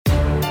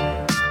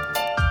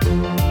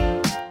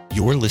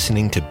You're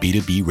listening to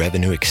B2B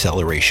Revenue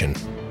Acceleration,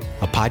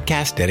 a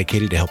podcast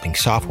dedicated to helping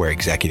software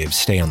executives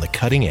stay on the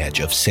cutting edge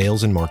of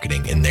sales and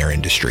marketing in their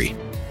industry.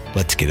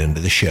 Let's get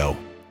into the show.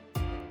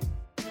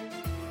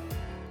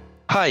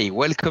 Hi,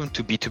 welcome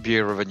to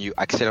B2B Revenue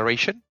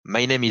Acceleration.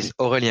 My name is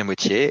Aurélien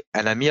Moutier,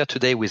 and I'm here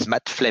today with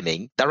Matt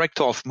Fleming,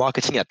 Director of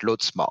Marketing at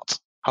LoadSmart.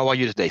 How are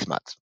you today,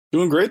 Matt?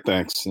 Doing great,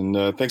 thanks.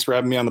 And thanks for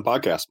having me on the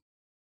podcast.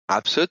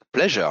 Absolute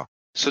pleasure.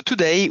 So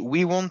today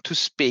we want to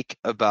speak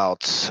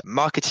about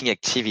marketing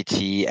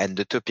activity, and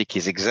the topic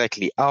is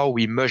exactly, are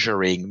we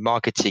measuring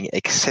marketing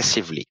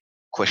excessively? ?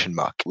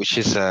 Which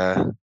is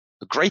a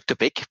great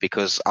topic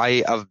because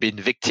I have been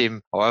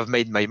victim, or I've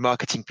made my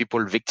marketing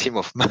people victim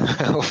of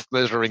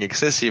measuring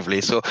excessively.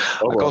 So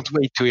I can't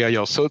wait to hear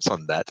your thoughts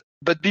on that.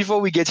 But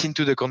before we get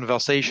into the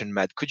conversation,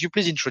 Matt, could you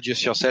please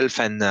introduce yourself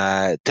and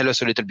tell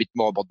us a little bit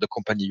more about the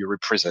company you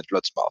represent,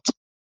 LoadSmart?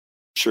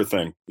 Sure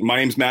thing. My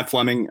name's Matt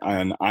Fleming,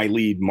 and I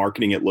lead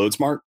marketing at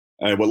LoadSmart.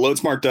 What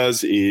LoadSmart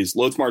does is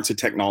LoadSmart's a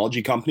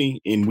technology company,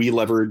 and we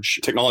leverage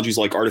technologies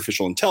like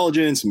artificial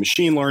intelligence and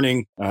machine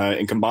learning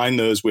and combine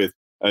those with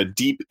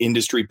deep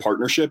industry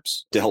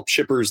partnerships to help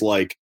shippers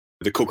like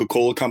the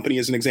Coca-Cola company,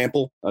 as an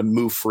example,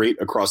 move freight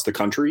across the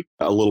country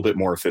a little bit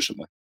more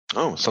efficiently.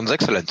 Oh, sounds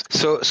excellent.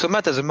 So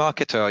Matt, as a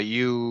marketer,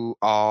 you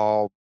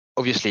are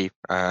obviously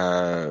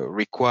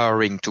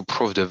requiring to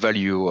prove the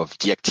value of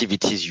the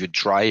activities you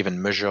drive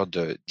and measure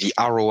the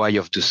ROI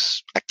of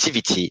this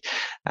activity.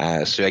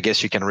 So I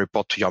guess you can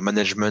report to your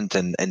management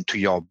and to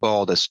your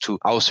board as to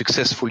how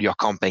successful your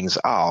campaigns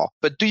are.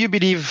 But do you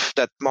believe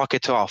that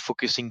marketers are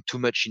focusing too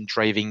much in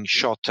driving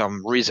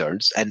short-term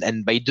results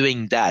and by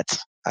doing that,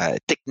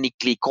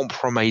 technically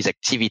compromise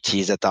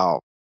activities that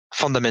are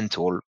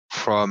fundamental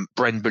from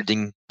brand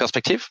building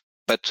perspective,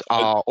 but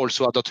are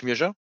also harder to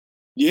measure?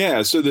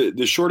 Yeah, so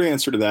the short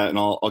answer to that, and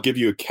I'll give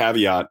you a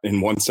caveat in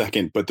 1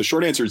 second, but the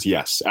short answer is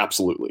yes,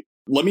 absolutely.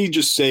 Let me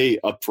just say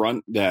up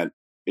front that,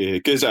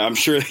 because I'm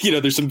sure,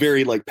 there's some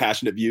very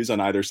passionate views on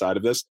either side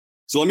of this.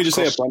 So let me just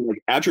say up front,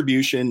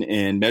 attribution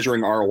and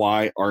measuring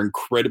ROI are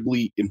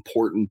incredibly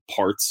important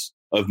parts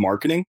of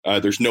marketing.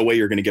 There's no way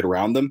you're going to get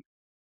around them.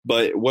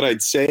 But what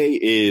I'd say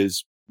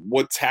is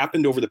what's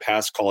happened over the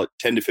past, call it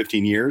 10 to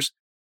 15 years,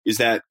 is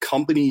that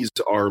companies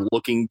are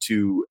looking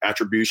to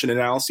attribution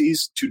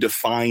analyses to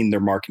define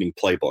their marketing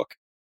playbook.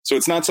 So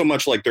it's not so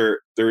much like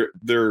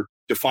they're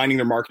defining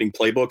their marketing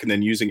playbook and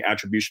then using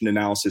attribution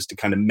analysis to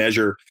kind of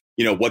measure,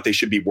 what they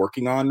should be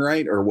working on,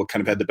 right? Or what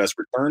kind of had the best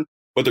return.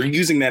 But they're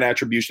using that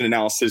attribution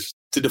analysis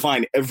to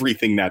define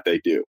everything that they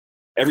do.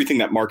 Everything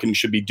that marketing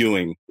should be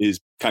doing is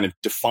kind of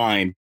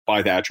defined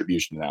by the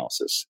attribution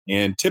analysis.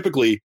 And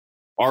typically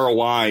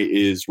ROI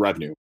is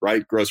revenue,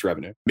 right? Gross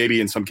revenue, maybe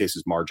in some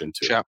cases margin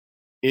too. Yeah.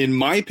 In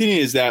my opinion,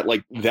 is that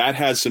that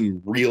has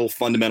some real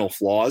fundamental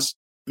flaws,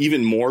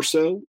 even more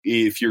so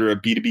if you're a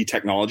B2B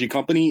technology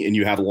company and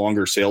you have a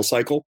longer sales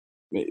cycle.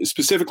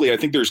 Specifically, I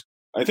think there's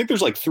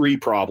 3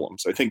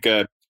 problems. I think,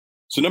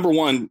 so number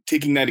one,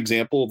 taking that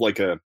example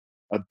of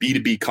a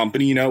B2B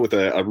company, with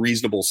a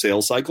reasonable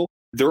sales cycle,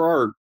 there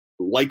are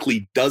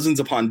likely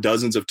dozens upon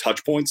dozens of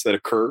touch points that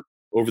occur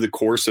over the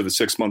course of a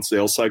 6-month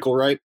sales cycle,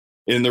 right?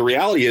 And the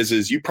reality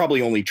is you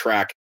probably only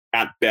track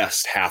at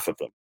best half of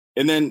them.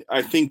 And then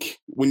I think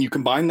when you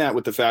combine that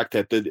with the fact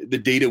that the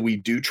data we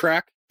do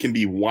track can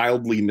be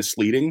wildly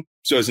misleading.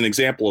 So as an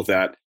example of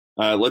that,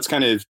 let's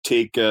kind of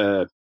take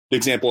the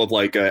example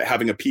of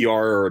having a PR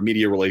or a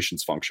media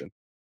relations function.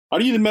 How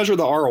do you even measure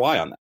the ROI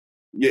on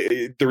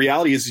that? The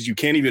reality is you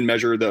can't even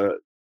measure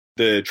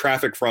the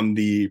traffic from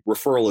the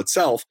referral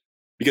itself,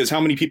 because how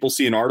many people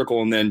see an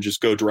article and then just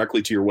go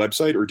directly to your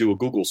website or do a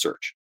Google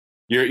search?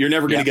 You're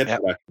never going to get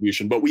that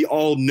attribution. But we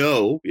all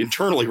know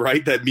internally,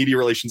 right, that media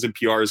relations and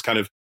PR is kind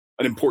of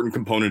an important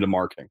component of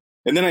marketing.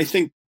 And then I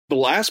think the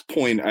last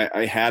point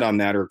I had on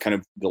that, or kind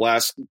of the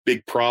last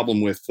big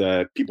problem with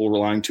people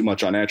relying too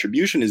much on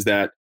attribution, is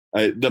that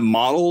the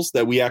models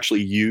that we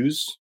actually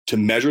use to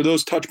measure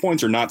those touch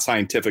points are not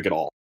scientific at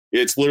all.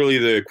 It's literally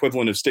the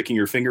equivalent of sticking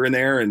your finger in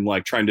there and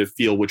trying to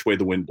feel which way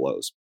the wind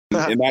blows.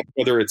 And that,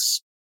 whether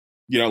it's,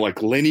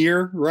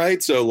 linear,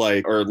 right? So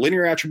or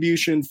linear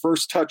attribution,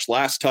 first touch,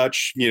 last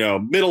touch,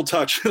 middle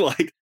touch,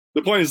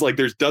 the point is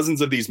there's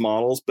dozens of these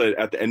models, but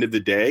at the end of the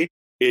day,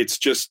 it's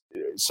just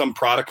some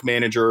product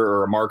manager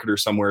or a marketer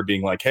somewhere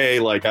being hey,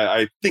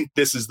 I think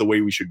this is the way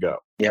we should go.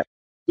 Yeah.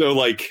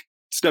 So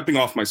stepping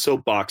off my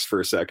soapbox for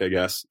a sec, I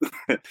guess,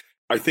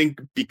 I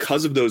think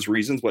because of those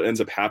reasons, what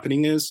ends up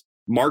happening is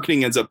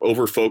marketing ends up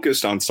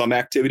over-focused on some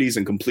activities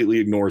and completely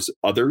ignores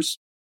others.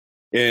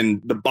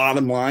 And the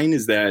bottom line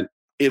is that,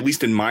 at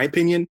least in my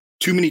opinion,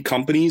 too many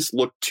companies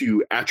look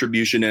to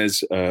attribution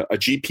as a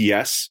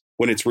GPS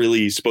when it's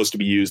really supposed to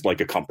be used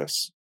like a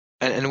compass.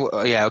 And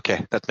yeah,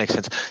 okay, that makes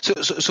sense.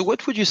 So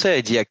what would you say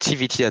are the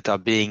activities that are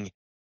being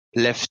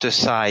left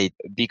aside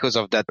because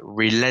of that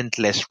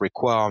relentless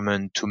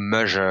requirement to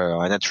measure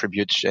an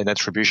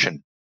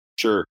attribution?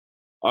 Sure.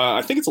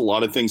 I think it's a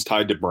lot of things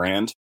tied to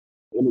brand,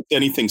 and it's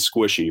anything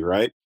squishy,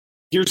 right?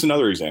 Here's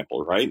another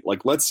example, right?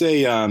 Let's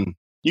say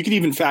You can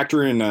even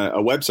factor in a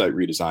website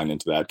redesign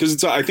into that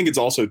because I think it's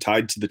also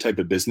tied to the type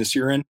of business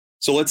you're in.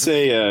 So let's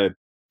say,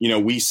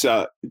 we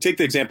sell, take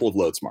the example of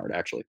LoadSmart,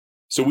 actually.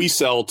 So we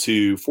sell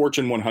to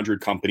Fortune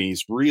 100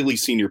 companies, really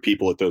senior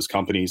people at those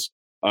companies.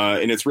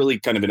 And it's really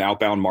kind of an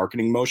outbound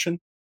marketing motion.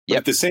 But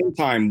at the same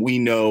time, we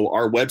know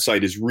our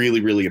website is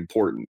really, really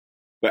important.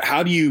 But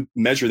how do you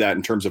measure that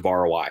in terms of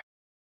ROI,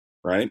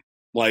 right?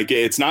 Like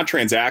it's not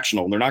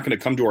transactional. They're not going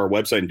to come to our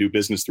website and do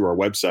business through our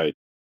website.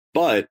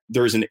 But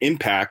there's an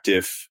impact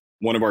if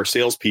one of our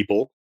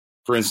salespeople,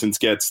 for instance,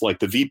 gets like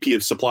the VP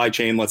of supply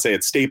chain, let's say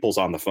at Staples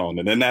on the phone.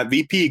 And then that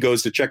VP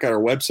goes to check out our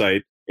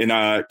website and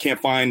can't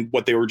find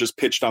what they were just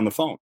pitched on the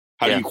phone.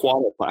 How do you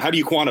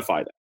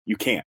quantify that? You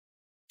can't.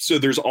 So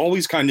there's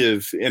always kind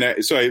of,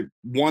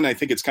 I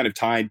think it's kind of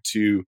tied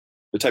to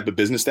the type of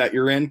business that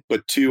you're in.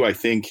 But two, I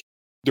think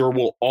there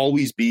will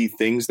always be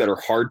things that are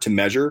hard to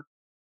measure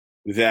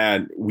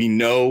that we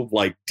know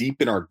like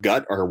deep in our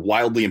gut are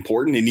wildly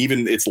important. And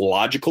even it's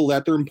logical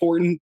that they're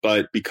important,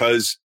 but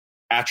because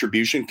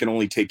attribution can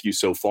only take you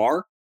so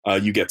far,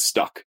 you get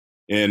stuck.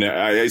 And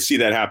I see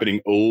that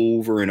happening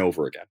over and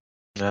over again.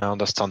 I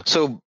understand.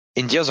 So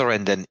in the other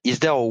end, then, is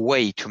there a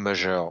way to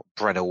measure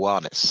brand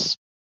awareness?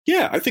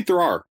 Yeah, I think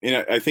there are.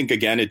 And I think,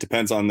 again, it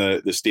depends on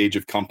the stage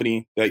of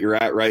company that you're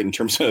at, right? In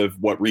terms of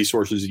what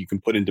resources you can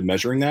put into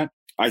measuring that.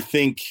 I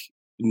think,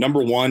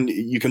 number one,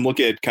 you can look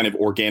at kind of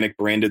organic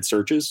branded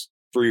searches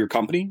for your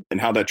company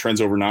and how that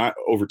trends over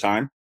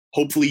time.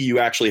 Hopefully you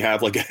actually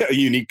have like a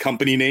unique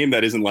company name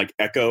that isn't like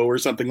Echo or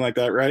something like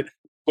that, right?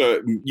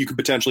 But you can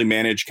potentially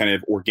manage kind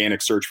of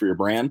organic search for your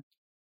brand.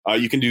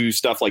 You can do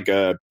stuff like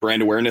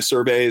brand awareness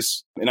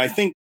surveys. And I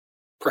think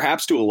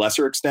perhaps to a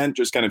lesser extent,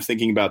 just kind of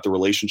thinking about the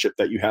relationship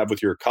that you have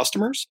with your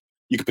customers,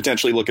 you could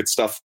potentially look at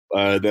stuff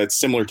that's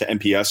similar to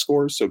NPS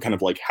scores. So kind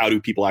of like how do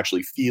people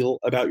actually feel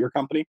about your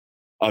company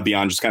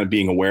beyond just kind of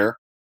being aware.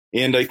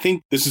 And I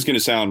think this is going to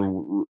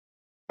sound,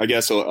 I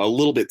guess, a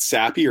little bit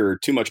sappy or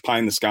too much pie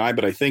in the sky.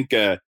 But I think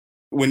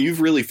when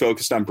you've really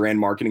focused on brand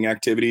marketing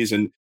activities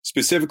and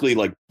specifically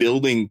like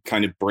building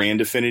kind of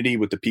brand affinity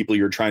with the people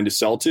you're trying to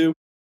sell to,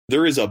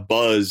 there is a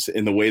buzz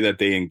in the way that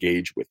they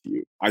engage with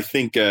you. I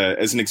think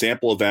as an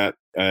example of that,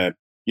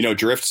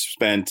 Drift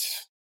spent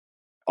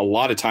a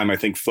lot of time, I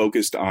think,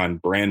 focused on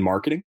brand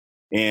marketing.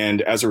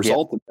 And as a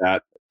result of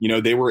that,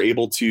 they were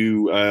able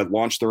to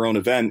launch their own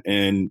event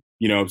and,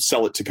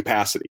 sell it to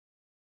capacity.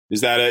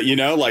 Is that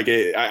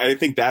I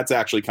think that's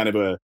actually kind of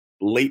a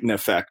latent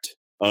effect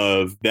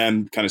of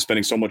them kind of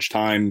spending so much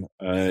time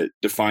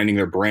defining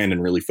their brand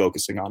and really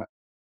focusing on it.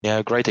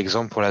 Yeah, great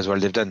example as well.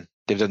 They've done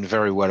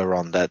very well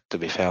around that, to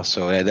be fair.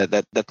 So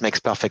that makes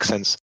perfect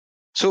sense.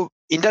 So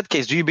in that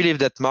case, do you believe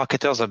that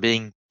marketers are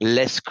being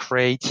less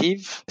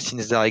creative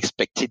since they're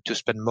expected to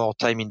spend more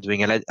time in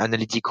doing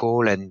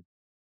analytical and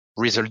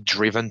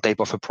result-driven type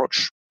of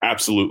approach?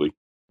 Absolutely.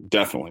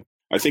 Definitely.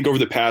 I think over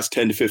the past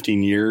 10 to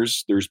 15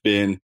 years, there's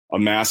been a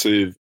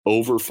massive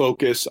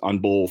over-focus on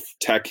both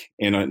tech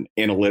and on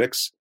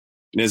analytics.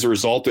 And as a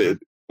result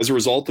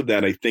of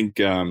that, I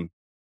think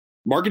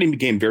marketing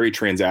became very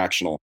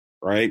transactional,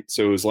 right?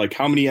 So it was like,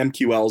 how many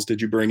MQLs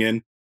did you bring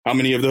in? How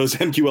many of those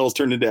MQLs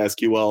turned into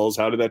SQLs?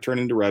 How did that turn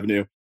into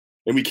revenue?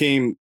 And we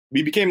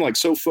became like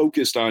so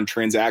focused on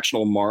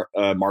transactional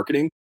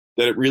marketing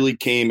that it really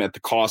came at the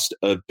cost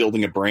of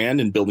building a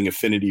brand and building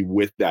affinity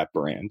with that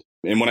brand.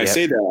 And when I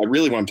say that,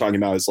 what I'm talking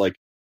about is like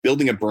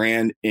building a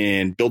brand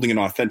and building an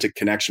authentic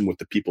connection with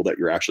the people that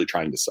you're actually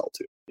trying to sell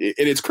to.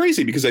 And it's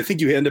crazy because I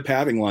think you end up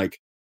having like,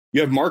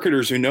 you have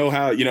marketers who know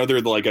how,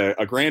 they're like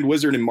a grand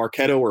wizard in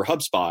Marketo or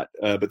HubSpot,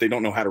 but they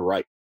don't know how to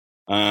write.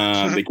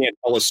 They can't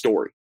tell a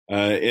story.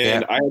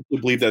 I actually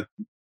believe that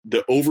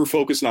the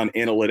over-focus on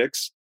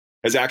analytics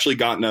has actually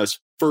gotten us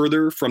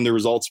further from the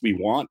results we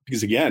want.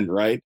 Because again,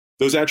 right,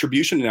 those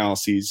attribution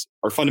analyses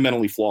are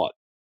fundamentally flawed.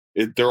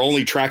 They're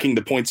only tracking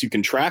the points you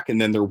can track, and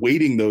then they're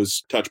weighting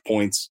those touch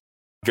points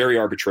very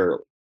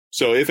arbitrarily.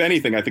 So if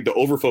anything, I think the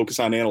over-focus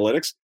on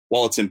analytics,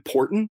 while it's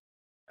important,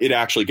 it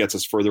actually gets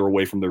us further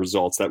away from the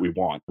results that we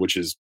want, which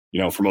is,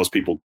 for most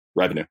people,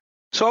 revenue.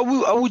 So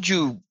how would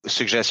you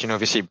suggest,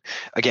 obviously,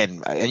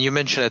 again, and you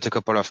mentioned it a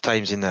couple of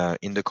times in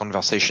the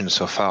conversation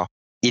so far,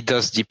 it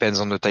does depend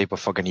on the type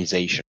of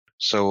organization.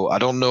 So I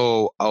don't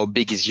know how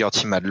big is your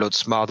team at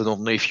LoadSmart. I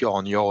don't know if you're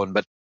on your own,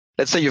 but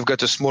let's say you've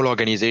got a small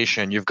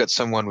organization, you've got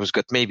someone who's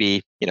got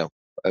maybe,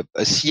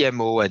 a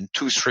CMO and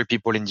 2-3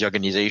 people in the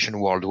organization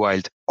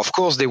worldwide. Of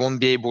course, they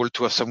won't be able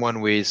to have someone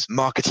with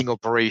marketing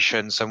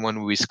operations,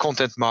 someone with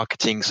content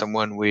marketing,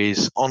 someone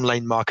with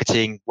online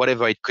marketing,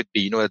 whatever it could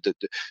be.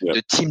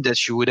 The team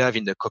that you would have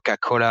in the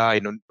Coca-Cola,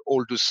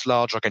 all those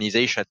large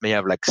organizations may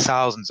have like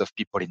thousands of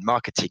people in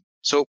marketing.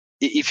 So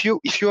if you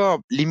are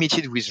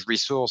limited with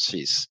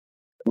resources,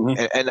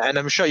 and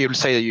I'm sure you'll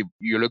say that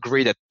you'll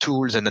agree that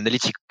tools and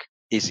analytics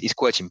is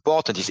quite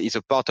important. Is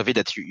a part of it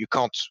that you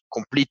can't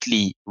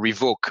completely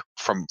revoke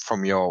from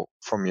your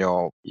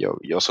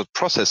thought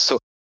process. So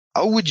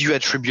how would you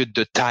attribute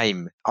the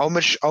time? How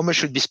much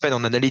should be spent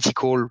on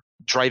analytical,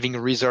 driving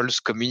results,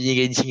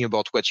 communicating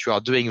about what you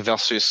are doing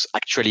versus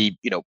actually,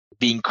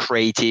 being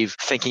creative,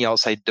 thinking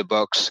outside the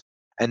box,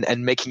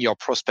 and making your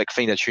prospect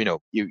think that,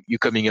 you're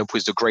coming up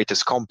with the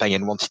greatest campaign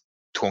and want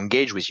to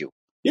engage with you?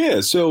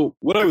 Yeah. So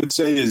what I would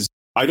say is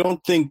I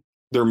don't think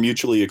they're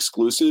mutually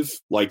exclusive,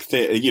 like,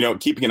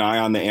 keeping an eye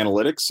on the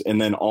analytics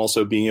and then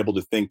also being able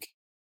to think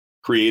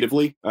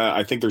creatively.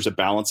 I think there's a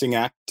balancing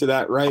act to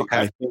that, right?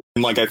 Okay.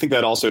 I think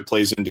that also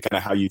plays into kind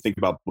of how you think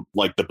about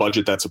like the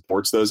budget that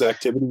supports those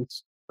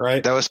activities,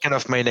 right? That was kind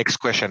of my next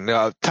question,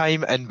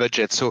 time and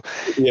budget. So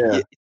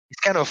Yeah. it's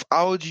kind of,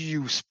 how do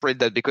you spread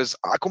that? Because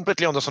I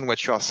completely understand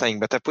what you are saying,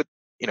 but I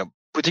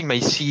putting my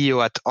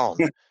CEO hat on,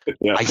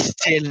 Yeah. I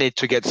still need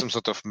to get some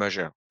sort of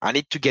measure. I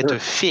need to get a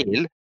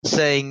feel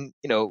saying,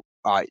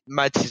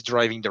 Matt is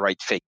driving the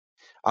right thing.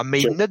 I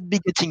may not be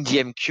getting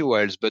the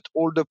MQLs, but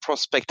all the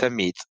prospect I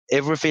meet,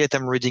 everything that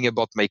I'm reading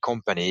about my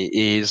company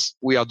is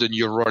we are the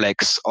new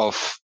Rolex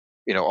of,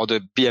 or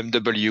the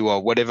BMW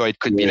or whatever it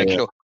could be. Like,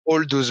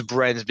 all those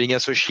brands being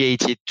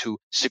associated to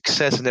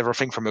success and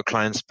everything from a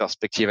client's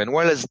perspective. And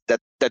while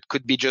that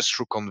could be just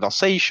through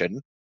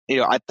conversation,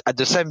 at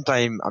the same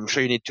time, I'm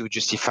sure you need to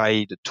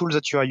justify the tools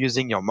that you are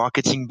using, your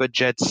marketing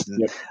budgets.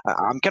 And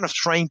I'm kind of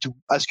trying to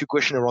ask you a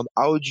question around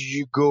how do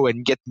you go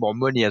and get more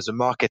money as a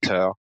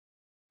marketer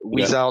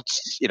without,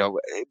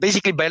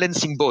 basically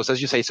balancing both.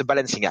 As you say, it's a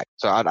balancing act.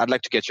 So I'd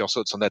like to get your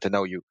thoughts on that and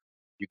how you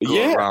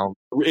go around.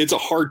 It's a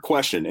hard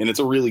question, and it's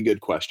a really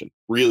good question.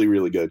 Really,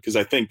 really good. Because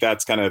I think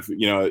that's kind of,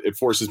 it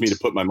forces me to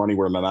put my money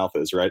where my mouth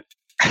is, right?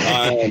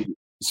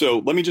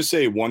 So let me just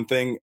say one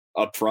thing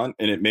up front,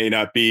 and it may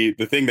not be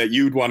the thing that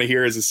you'd want to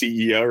hear as a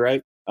CEO,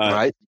 right?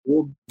 Right.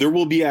 There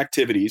will be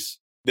activities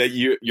that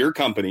your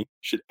company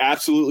should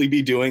absolutely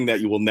be doing that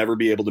you will never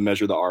be able to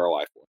measure the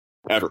ROI for,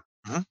 ever.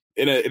 Mm-hmm.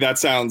 And that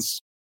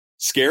sounds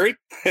scary.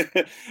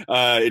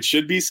 It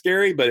should be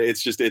scary, but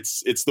it's just,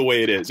 it's the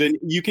way it is. And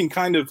you can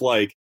kind of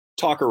like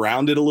talk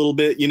around it a little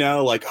bit,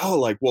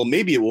 well,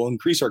 maybe it will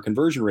increase our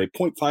conversion rate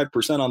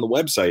 0.5% on the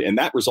website. And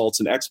that results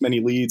in X many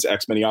leads,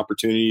 X many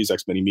opportunities,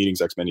 X many meetings,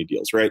 X many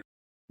deals, right?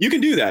 You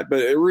can do that, but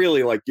it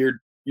really, like, you're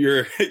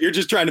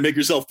just trying to make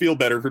yourself feel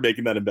better for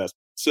making that investment.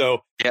 So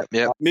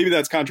maybe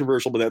that's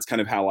controversial, but that's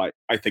kind of how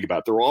I think about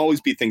it. There will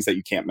always be things that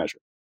you can't measure.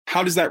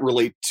 How does that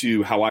relate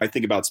to how I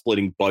think about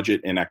splitting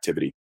budget and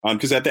activity?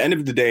 Because at the end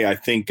of the day, I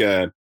think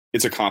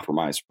it's a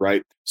compromise,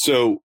 right?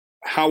 So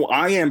how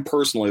I am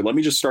personally, let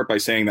me just start by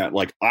saying that,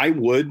 like, I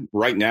would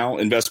right now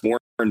invest more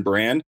in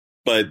brand,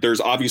 but there's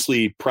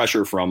obviously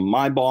pressure from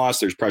my boss.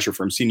 There's pressure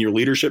from senior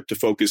leadership to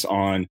focus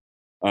on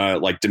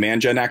like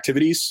demand gen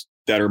activities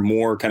that are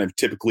more kind of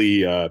typically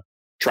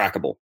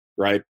trackable,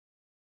 right?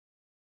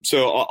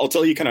 So I'll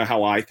tell you kind of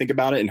how I think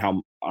about it and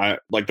how I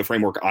like the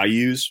framework I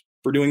use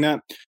for doing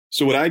that.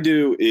 So what I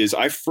do is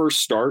I first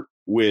start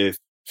with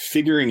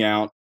figuring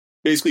out,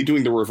 basically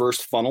doing the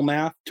reverse funnel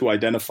math to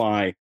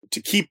identify,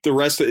 to keep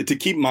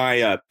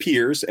my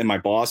peers and my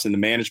boss and the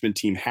management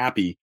team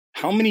happy.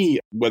 How many,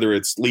 whether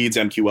it's leads,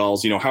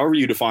 MQLs, however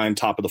you define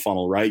top of the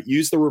funnel, right?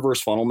 Use the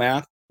reverse funnel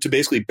math to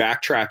basically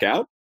backtrack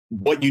out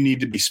what you need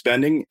to be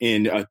spending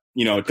in a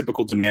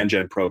typical demand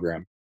gen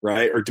program,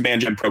 right? Or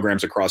demand gen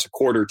programs across a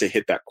quarter to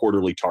hit that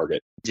quarterly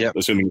target,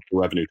 assuming it's a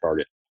revenue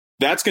target.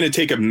 That's going to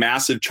take a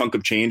massive chunk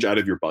of change out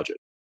of your budget,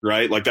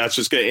 right? Like that's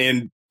just going to,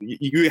 and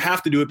you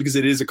have to do it because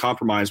it is a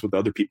compromise with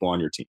other people on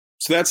your team.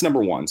 So that's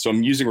number one. So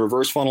I'm using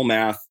reverse funnel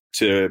math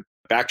to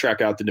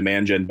backtrack out the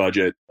demand gen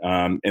budget.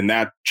 And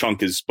that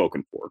chunk is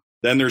spoken for.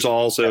 Then there's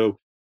also,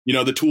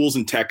 the tools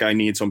and tech I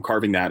need. So I'm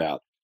carving that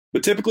out.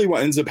 But typically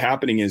what ends up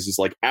happening is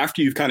like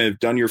after you've kind of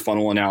done your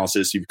funnel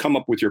analysis, you've come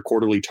up with your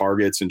quarterly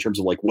targets in terms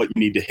of like what you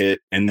need to hit.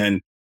 And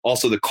then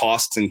also the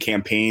costs and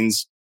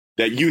campaigns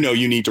that you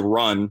need to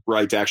run,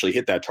 right, to actually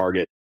hit that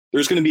target.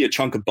 There's going to be a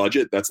chunk of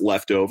budget that's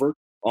left over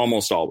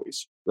almost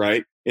always,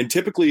 right? And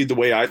typically the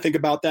way I think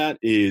about that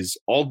is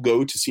I'll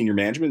go to senior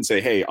management and say,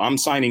 hey, I'm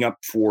signing up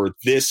for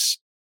this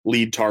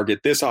lead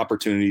target, this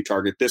opportunity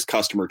target, this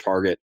customer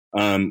target.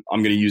 I'm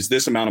going to use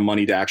this amount of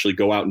money to actually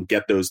go out and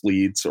get those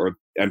leads or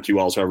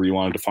MQLs, however you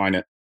want to define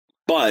it.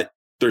 But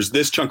there's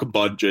this chunk of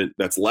budget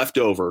that's left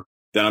over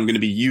that I'm going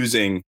to be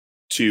using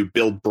to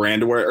build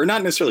brand awareness, or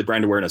not necessarily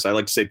brand awareness. I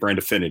like to say brand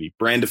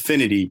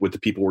affinity with the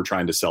people we're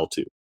trying to sell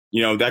to.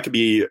 That could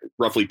be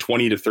roughly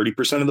 20 to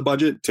 30% of the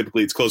budget.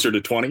 Typically it's closer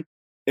to 20.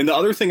 And the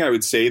other thing I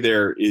would say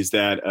there is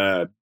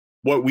that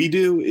what we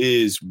do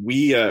is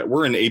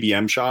we're an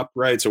ABM shop,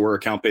 right? So we're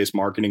account-based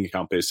marketing,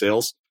 account-based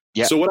sales.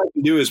 Yeah. So what I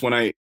can do is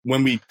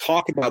when we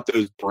talk about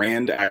those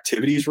brand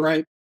activities,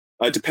 right?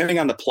 Depending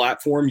on the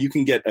platform, you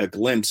can get a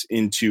glimpse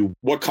into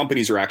what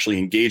companies are actually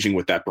engaging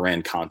with that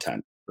brand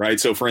content, right?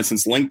 So for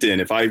instance, LinkedIn,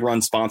 if I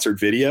run sponsored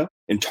video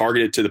and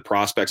target it to the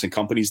prospects and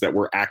companies that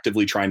we're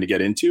actively trying to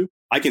get into,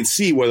 I can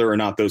see whether or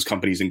not those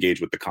companies engage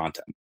with the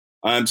content.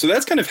 So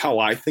that's kind of how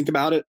I think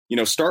about it.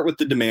 Start with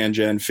the demand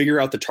gen, figure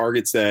out the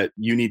targets that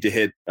you need to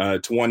hit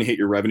to one, hit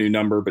your revenue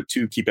number, but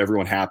two, keep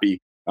everyone happy.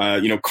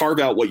 Carve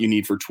out what you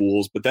need for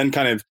tools, but then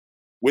kind of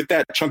with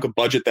that chunk of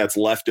budget that's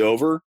left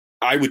over,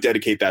 I would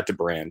dedicate that to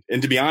brand.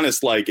 And to be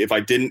honest, like if I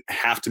didn't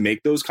have to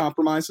make those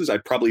compromises,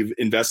 I'd probably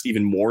invest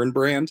even more in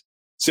brand,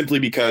 simply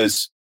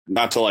because,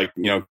 not to like,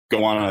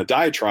 go on a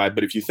diatribe,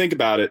 but if you think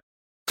about it,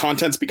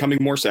 content's becoming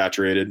more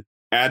saturated.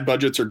 Ad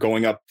budgets are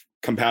going up,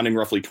 compounding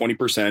roughly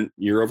 20%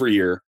 year over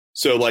year.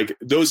 So like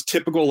those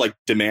typical like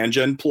demand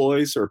gen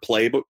ploys or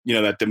playbook,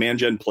 that demand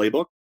gen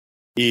playbook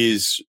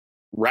is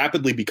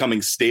rapidly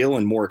becoming stale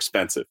and more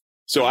expensive.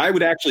 So I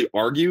would actually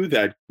argue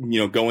that,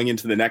 going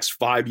into the next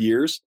 5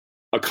 years,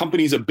 a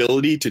company's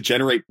ability to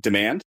generate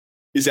demand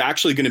is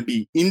actually going to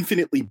be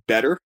infinitely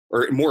better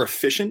or more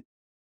efficient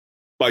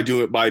by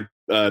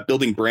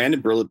building brand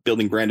and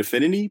building brand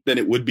affinity than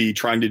it would be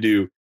trying to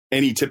do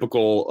any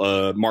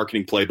typical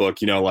marketing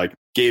playbook, like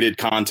gated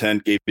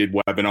content, gated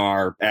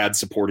webinar, ads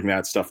supporting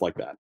that, stuff like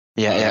that.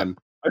 Yeah.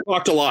 I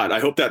talked a lot. I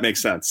hope that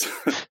makes sense.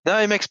 No,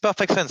 it makes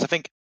perfect sense. I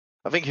think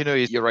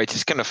you're right.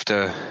 It's kind of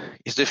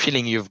the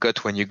feeling you've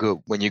got when you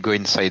go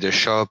inside the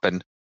shop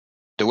and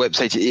the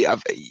website.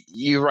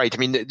 You're right. I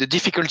mean, the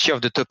difficulty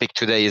of the topic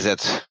today is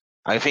that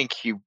I think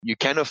you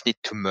kind of need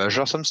to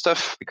measure some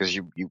stuff because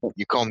you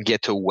can't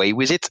get away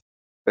with it.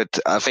 But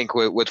I think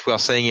what we are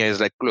saying here is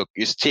like, look,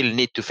 you still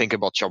need to think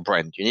about your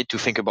brand. You need to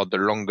think about the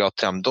longer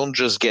term. Don't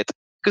just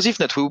because if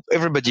not,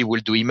 everybody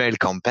will do email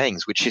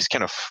campaigns, which is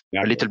kind of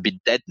a little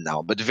bit dead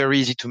now, but very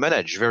easy to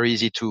manage, very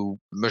easy to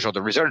measure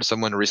the results.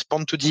 Someone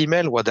respond to the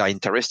email, well, they're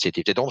interested.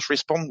 If they don't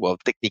respond, well,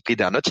 technically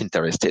they're not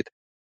interested.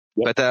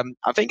 Yep. But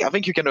I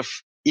think you kind of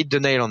hit the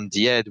nail on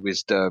the head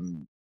with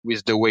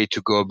the way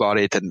to go about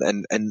it.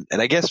 And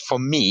I guess for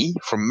me,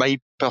 from my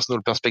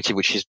personal perspective,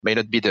 which may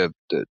not be the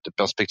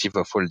perspective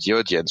of all the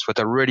audience, what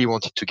I really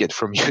wanted to get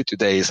from you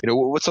today is,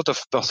 what sort of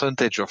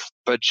percentage of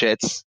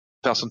budgets,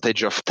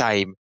 percentage of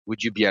time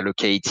would you be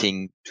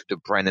allocating to the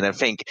brand? And I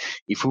think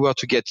if we were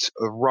to get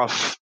a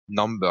rough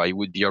number, it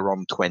would be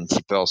around 20%.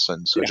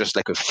 So just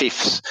like a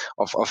fifth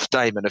of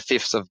time and a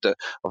fifth of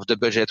the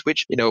budget,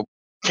 which,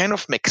 kind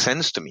of makes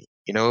sense to me.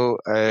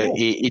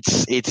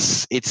 It's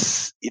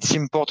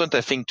important,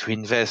 I think, to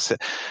invest.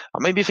 I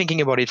may be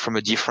thinking about it from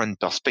a different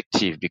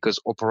perspective because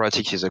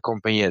Operatics is a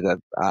company that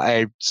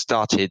I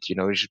started,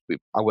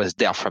 I was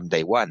there from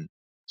day one.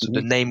 So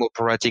the name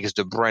Operatics,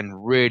 the brand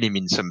really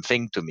means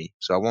something to me.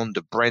 So I want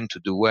the brand to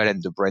do well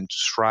and the brand to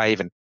thrive.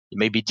 And it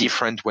may be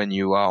different when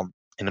you are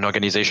in an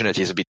organization that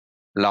is a bit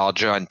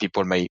larger and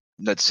people may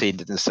not see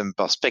it in the same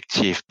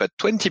perspective, but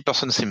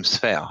 20% seems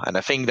fair. And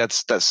I think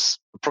that's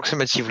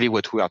approximately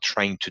what we are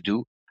trying to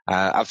do.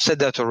 I've said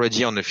that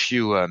already on a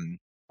few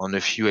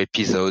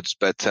episodes,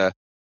 but,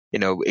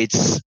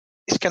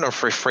 it's kind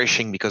of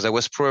refreshing because I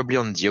was probably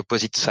on the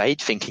opposite side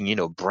thinking,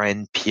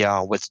 brand,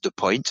 PR, what's the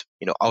point?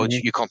 How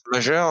you can't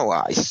measure?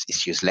 Well,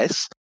 it's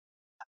useless.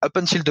 Up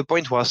until the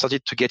point where I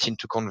started to get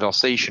into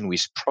conversation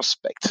with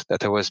prospects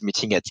that I was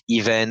meeting at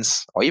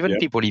events or even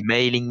people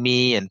emailing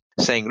me and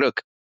saying,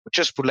 look,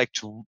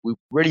 we're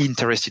really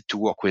interested to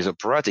work with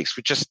Operatics.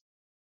 We just,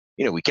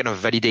 we kind of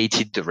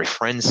validated the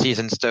references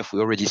and stuff.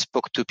 We already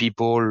spoke to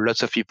people.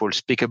 Lots of people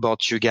speak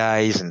about you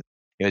guys and,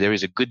 there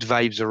is a good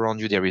vibes around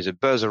you. There is a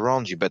buzz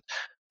around you, but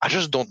I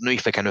just don't know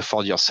if I can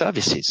afford your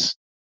services.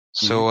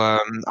 So,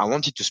 I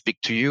wanted to speak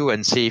to you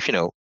and see if,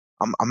 am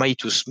I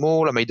too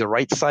small? Am I the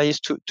right size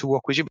to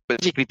work with you?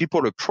 But basically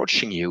people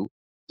approaching you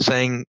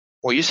saying,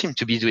 well, you seem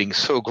to be doing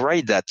so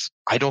great that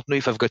I don't know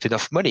if I've got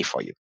enough money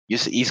for you.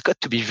 It's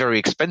got to be very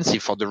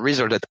expensive for the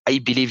result that I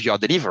believe you are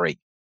delivering.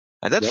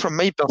 And that from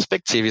my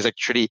perspective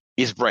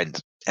is brand.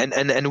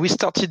 And we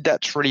started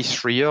that really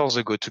 3 years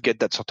ago to get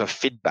that sort of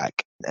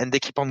feedback and they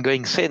keep on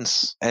going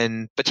since.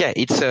 But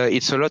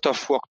it's a lot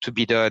of work to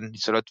be done.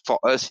 It's a lot for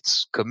us.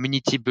 It's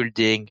community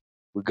building.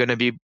 We're going to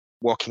be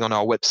working on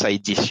our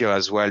website this year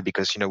as well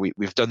because,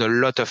 we've done a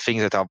lot of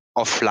things that are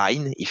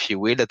offline, if you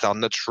will, that are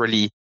not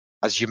really,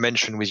 as you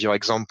mentioned with your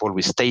example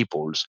with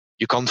staples.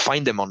 You can't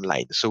find them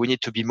online. So we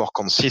need to be more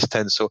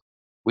consistent. So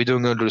we're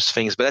doing all those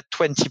things, but that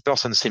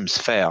 20% seems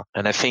fair.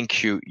 And I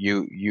think you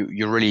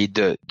really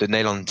the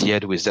nail on the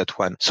head with that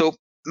one. So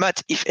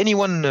Matt, if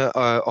anyone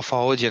of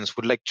our audience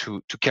would like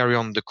to carry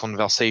on the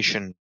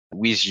conversation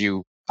with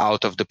you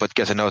out of the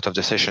podcast and out of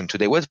the session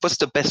today, what's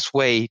the best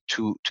way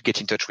to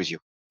get in touch with you?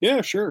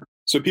 Yeah, sure.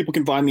 So people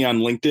can find me on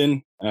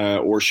LinkedIn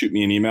or shoot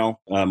me an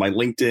email. My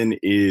LinkedIn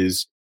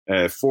is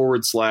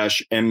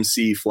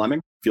 /MC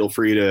Fleming. Feel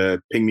free to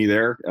ping me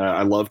there.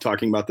 I love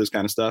talking about this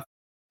kind of stuff.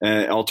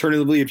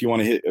 Alternatively, if you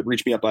want to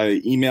reach me up by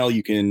email,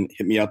 you can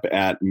hit me up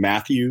at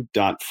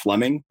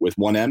matthew.fleming with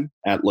 1M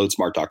at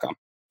loadsmart.com.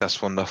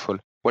 That's wonderful.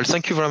 Well,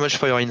 thank you very much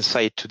for your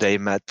insight today,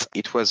 Matt.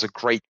 It was a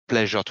great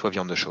pleasure to have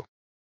you on the show.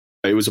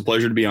 It was a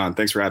pleasure to be on.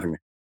 Thanks for having me.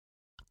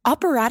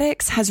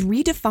 Operatics has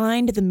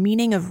redefined the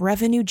meaning of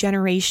revenue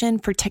generation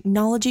for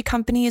technology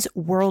companies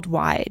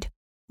worldwide.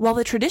 While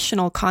the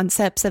traditional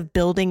concepts of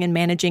building and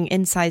managing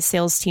inside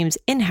sales teams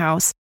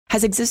in-house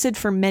has existed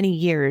for many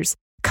years,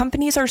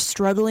 companies are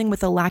struggling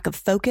with a lack of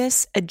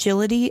focus,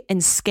 agility,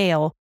 and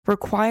scale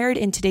required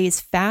in today's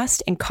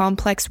fast and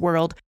complex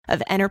world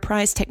of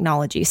enterprise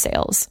technology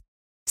sales.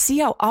 See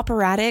how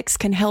Operatics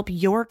can help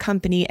your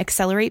company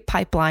accelerate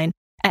pipeline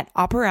at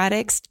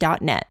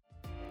operatics.net.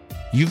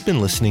 You've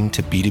been listening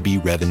to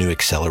B2B Revenue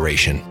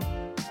Acceleration.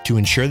 To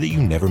ensure that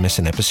you never miss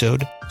an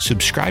episode,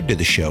 subscribe to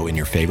the show in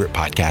your favorite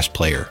podcast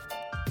player.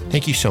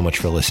 Thank you so much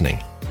for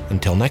listening.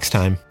 Until next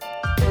time.